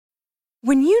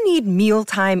When you need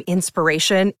mealtime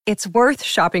inspiration, it's worth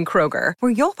shopping Kroger,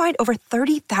 where you'll find over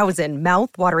 30,000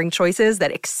 mouth-watering choices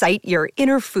that excite your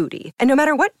inner foodie. And no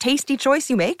matter what tasty choice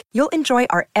you make, you'll enjoy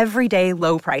our everyday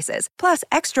low prices, plus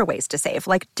extra ways to save,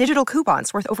 like digital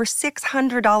coupons worth over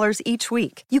 $600 each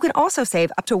week. You can also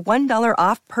save up to $1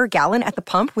 off per gallon at the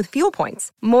pump with fuel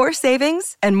points. More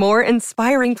savings and more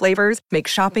inspiring flavors make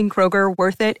shopping Kroger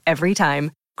worth it every time.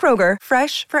 Kroger,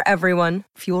 fresh for everyone.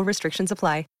 Fuel restrictions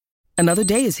apply. Another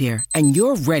day is here, and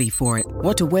you're ready for it.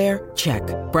 What to wear? Check.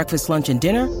 Breakfast, lunch, and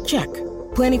dinner? Check.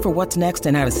 Planning for what's next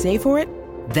and how to save for it?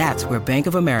 That's where Bank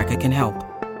of America can help.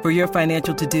 For your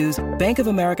financial to-dos, Bank of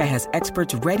America has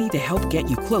experts ready to help get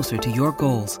you closer to your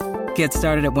goals. Get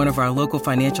started at one of our local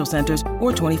financial centers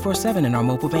or 24/7 in our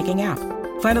mobile banking app.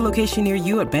 Find a location near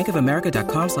you at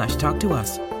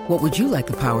bankofamerica.com/talktous. What would you like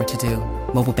the power to do?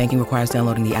 Mobile banking requires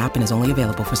downloading the app and is only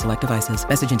available for select devices.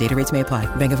 Message and data rates may apply.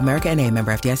 Bank of America N.A.,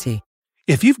 member FDIC.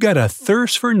 If you've got a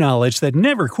thirst for knowledge that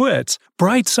never quits,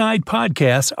 Brightside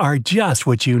Podcasts are just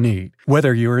what you need.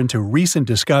 Whether you're into recent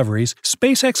discoveries,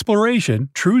 space exploration,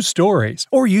 true stories,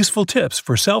 or useful tips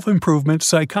for self-improvement,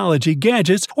 psychology,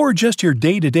 gadgets, or just your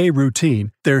day-to-day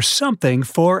routine, there's something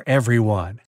for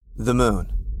everyone. The Moon.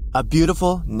 A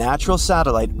beautiful, natural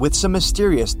satellite with some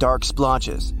mysterious dark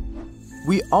splotches.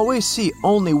 We always see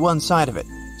only one side of it,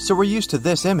 so we're used to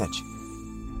this image.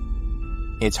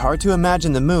 It's hard to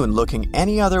imagine the Moon looking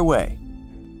any other way.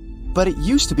 But it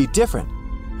used to be different.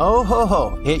 Oh ho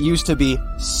ho, it used to be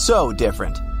so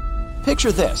different.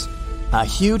 Picture this, a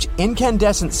huge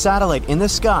incandescent satellite in the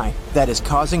sky that is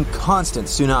causing constant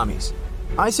tsunamis.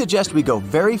 I suggest we go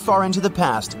very far into the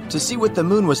past to see what the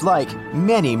Moon was like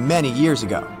many, many years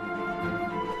ago.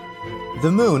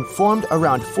 The Moon formed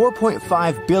around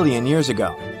 4.5 billion years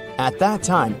ago. At that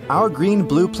time, our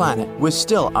green-blue planet was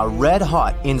still a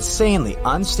red-hot, insanely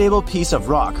unstable piece of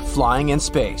rock flying in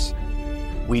space.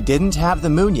 We didn't have the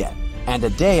Moon yet, and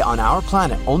a day on our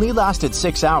planet only lasted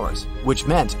 6 hours, which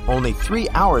meant only 3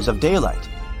 hours of daylight.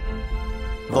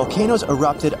 Volcanoes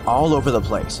erupted all over the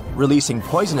place, releasing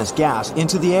poisonous gas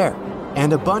into the air,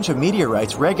 and a bunch of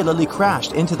meteorites regularly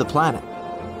crashed into the planet.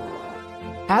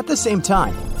 At the same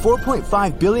time,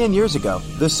 4.5 billion years ago,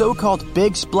 the so-called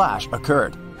Big Splash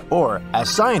occurred, or, as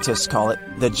scientists call it,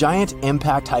 the Giant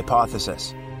Impact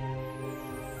Hypothesis.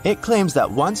 It claims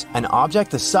that once an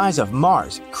object the size of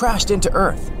Mars crashed into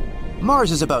Earth.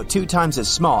 Mars is about 2 times as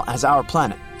small as our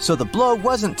planet, so the blow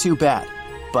wasn't too bad,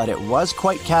 but it was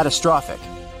quite catastrophic.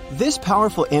 This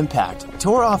powerful impact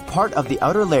tore off part of the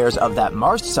outer layers of that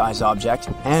Mars-sized object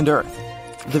and Earth.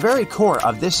 The very core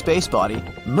of this space body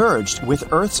merged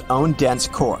with Earth's own dense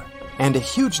core, and a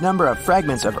huge number of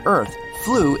fragments of Earth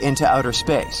flew into outer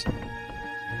space.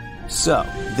 So,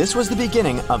 this was the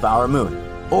beginning of our Moon,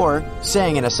 or,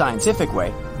 saying in a scientific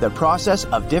way, the process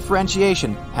of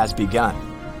differentiation has begun.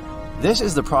 This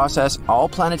is the process all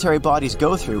planetary bodies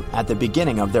go through at the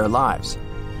beginning of their lives.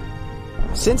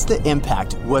 Since the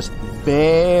impact was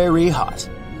very hot,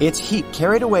 its heat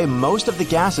carried away most of the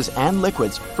gases and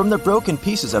liquids from the broken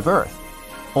pieces of Earth.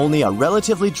 Only a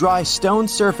relatively dry stone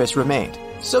surface remained.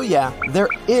 So yeah, there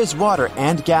is water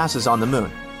and gases on the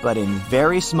Moon, but in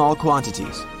very small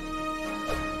quantities.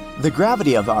 The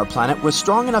gravity of our planet was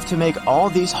strong enough to make all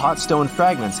these hot stone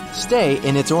fragments stay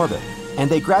in its orbit, and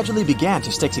they gradually began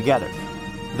to stick together.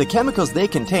 The chemicals they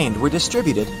contained were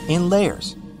distributed in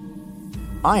layers.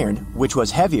 Iron, which was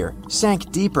heavier,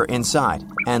 sank deeper inside,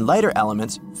 and lighter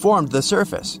elements formed the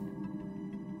surface.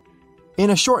 In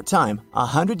a short time,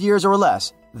 100 years or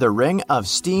less, the ring of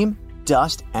steam,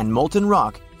 dust, and molten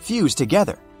rock fused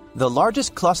together. The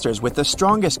largest clusters with the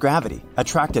strongest gravity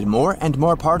attracted more and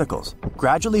more particles,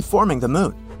 gradually forming the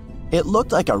Moon. It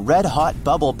looked like a red-hot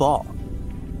bubble ball.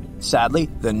 Sadly,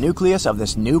 the nucleus of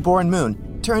this newborn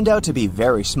Moon turned out to be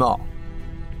very small.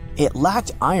 It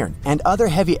lacked iron and other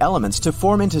heavy elements to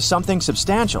form into something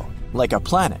substantial, like a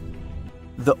planet.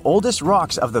 The oldest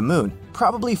rocks of the Moon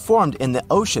probably formed in the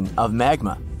ocean of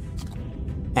magma.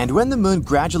 And when the Moon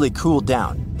gradually cooled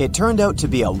down, it turned out to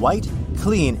be a white,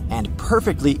 clean, and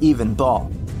perfectly even ball.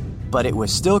 But it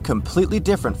was still completely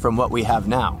different from what we have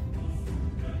now.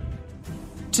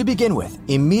 To begin with,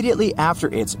 immediately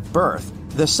after its birth,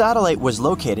 the satellite was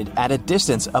located at a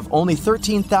distance of only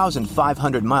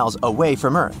 13,500 miles away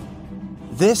from Earth.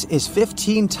 This is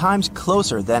 15 times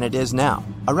closer than it is now,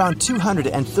 around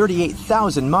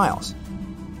 238,000 miles.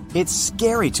 It's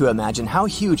scary to imagine how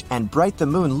huge and bright the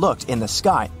Moon looked in the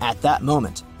sky at that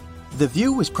moment. The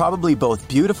view was probably both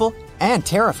beautiful and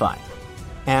terrifying.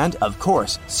 And, of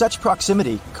course, such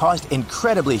proximity caused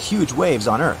incredibly huge waves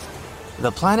on Earth.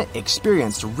 The planet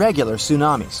experienced regular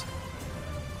tsunamis.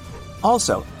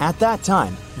 Also, at that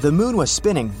time, the moon was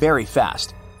spinning very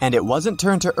fast, and it wasn't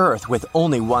turned to Earth with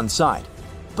only one side.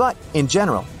 But in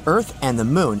general, Earth and the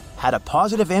moon had a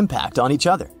positive impact on each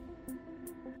other.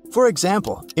 For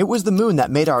example, it was the moon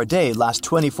that made our day last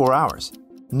 24 hours.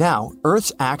 Now,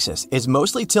 Earth's axis is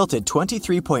mostly tilted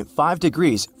 23.5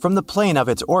 degrees from the plane of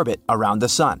its orbit around the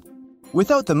sun.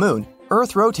 Without the moon,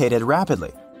 Earth rotated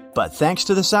rapidly, but thanks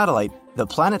to the satellite, the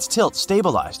planet's tilt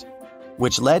stabilized,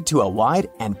 which led to a wide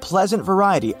and pleasant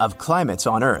variety of climates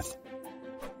on Earth.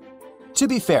 To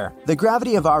be fair, the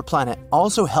gravity of our planet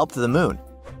also helped the moon.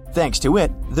 Thanks to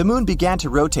it, the moon began to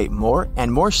rotate more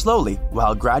and more slowly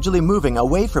while gradually moving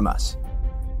away from us.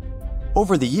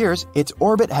 Over the years, its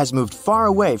orbit has moved far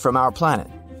away from our planet.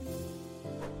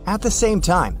 At the same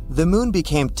time, the moon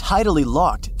became tidally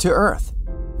locked to Earth.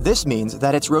 This means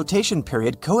that its rotation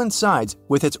period coincides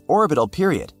with its orbital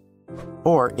period.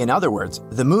 Or, in other words,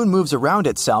 the moon moves around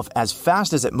itself as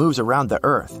fast as it moves around the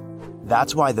Earth.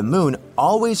 That's why the moon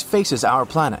always faces our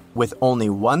planet with only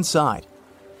one side.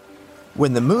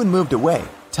 When the moon moved away,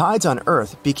 tides on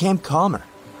Earth became calmer.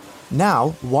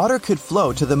 Now, water could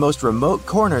flow to the most remote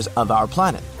corners of our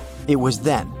planet. It was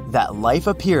then that life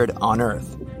appeared on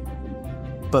Earth.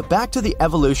 But back to the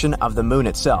evolution of the moon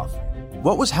itself.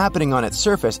 What was happening on its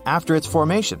surface after its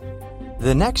formation?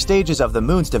 The next stages of the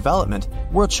moon's development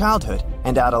were childhood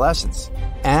and adolescence.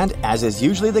 And as is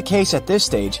usually the case at this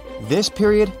stage, this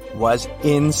period was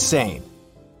insane.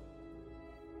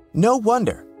 No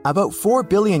wonder. About 4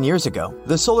 billion years ago,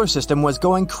 the solar system was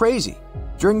going crazy.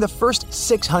 During the first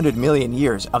 600 million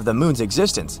years of the moon's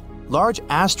existence, large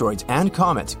asteroids and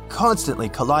comets constantly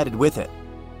collided with it.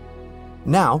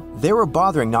 Now, they were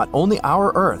bothering not only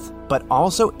our Earth, but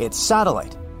also its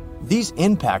satellite. These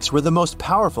impacts were the most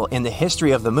powerful in the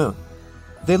history of the moon.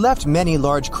 They left many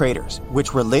large craters,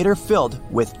 which were later filled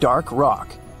with dark rock.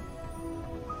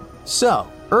 So,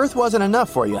 Earth wasn't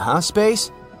enough for you, huh,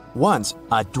 space? Once,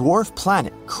 a dwarf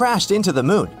planet crashed into the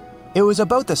moon. It was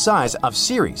about the size of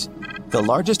Ceres, the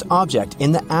largest object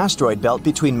in the asteroid belt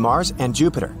between Mars and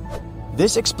Jupiter.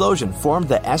 This explosion formed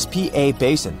the SPA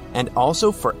basin and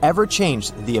also forever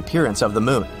changed the appearance of the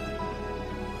moon.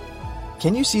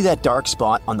 Can you see that dark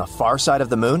spot on the far side of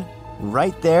the moon?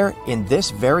 Right there in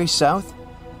this very south?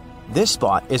 This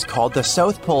spot is called the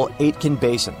South Pole Aitken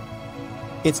Basin.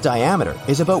 Its diameter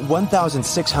is about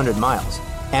 1,600 miles.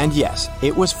 And yes,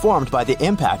 it was formed by the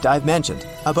impact I've mentioned,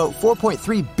 about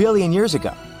 4.3 billion years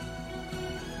ago.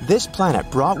 This planet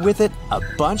brought with it a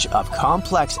bunch of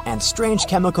complex and strange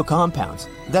chemical compounds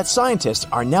that scientists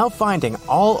are now finding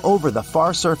all over the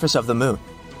far surface of the moon.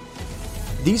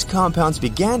 These compounds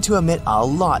began to emit a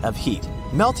lot of heat,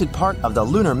 melted part of the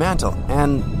lunar mantle,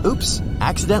 and,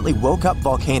 accidentally woke up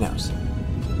volcanoes.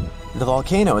 The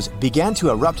volcanoes began to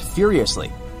erupt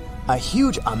furiously. A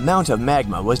huge amount of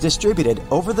magma was distributed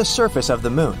over the surface of the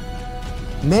moon.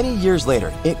 Many years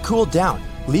later, it cooled down,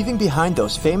 leaving behind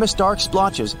those famous dark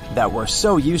splotches that we're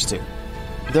so used to.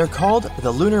 They're called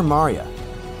the lunar maria.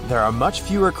 There are much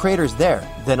fewer craters there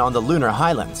than on the lunar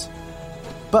highlands.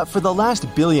 But for the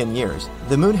last billion years,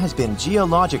 the moon has been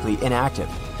geologically inactive,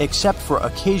 except for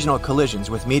occasional collisions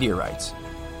with meteorites.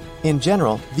 In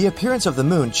general, the appearance of the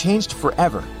moon changed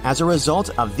forever as a result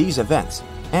of these events,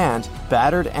 and,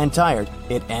 battered and tired,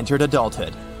 it entered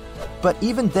adulthood. But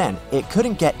even then, it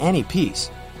couldn't get any peace.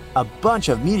 A bunch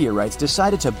of meteorites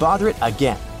decided to bother it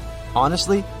again.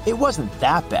 Honestly, it wasn't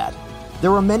that bad.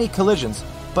 There were many collisions,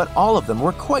 but all of them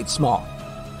were quite small.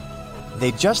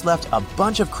 They just left a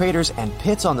bunch of craters and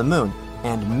pits on the moon,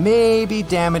 and maybe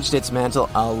damaged its mantle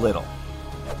a little.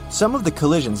 Some of the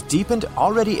collisions deepened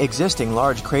already existing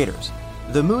large craters.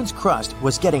 The moon's crust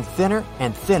was getting thinner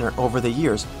and thinner over the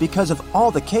years because of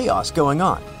all the chaos going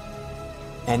on.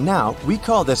 And now we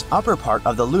call this upper part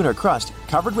of the lunar crust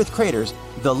covered with craters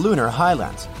the lunar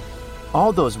highlands.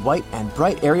 All those white and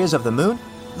bright areas of the moon,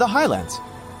 the highlands.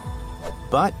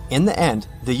 But in the end,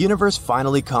 the universe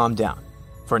finally calmed down,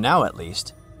 for now at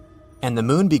least, and the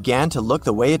moon began to look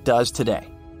the way it does today.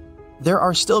 There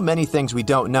are still many things we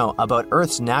don't know about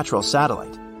Earth's natural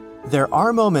satellite. There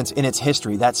are moments in its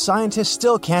history that scientists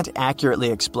still can't accurately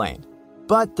explain,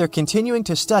 but they're continuing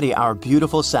to study our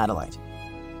beautiful satellite.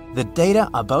 The data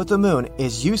about the moon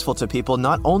is useful to people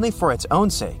not only for its own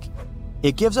sake.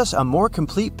 It gives us a more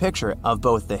complete picture of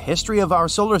both the history of our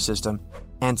solar system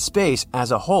and space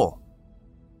as a whole.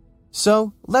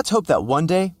 So, let's hope that one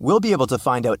day we'll be able to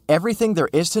find out everything there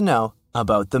is to know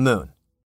about the moon.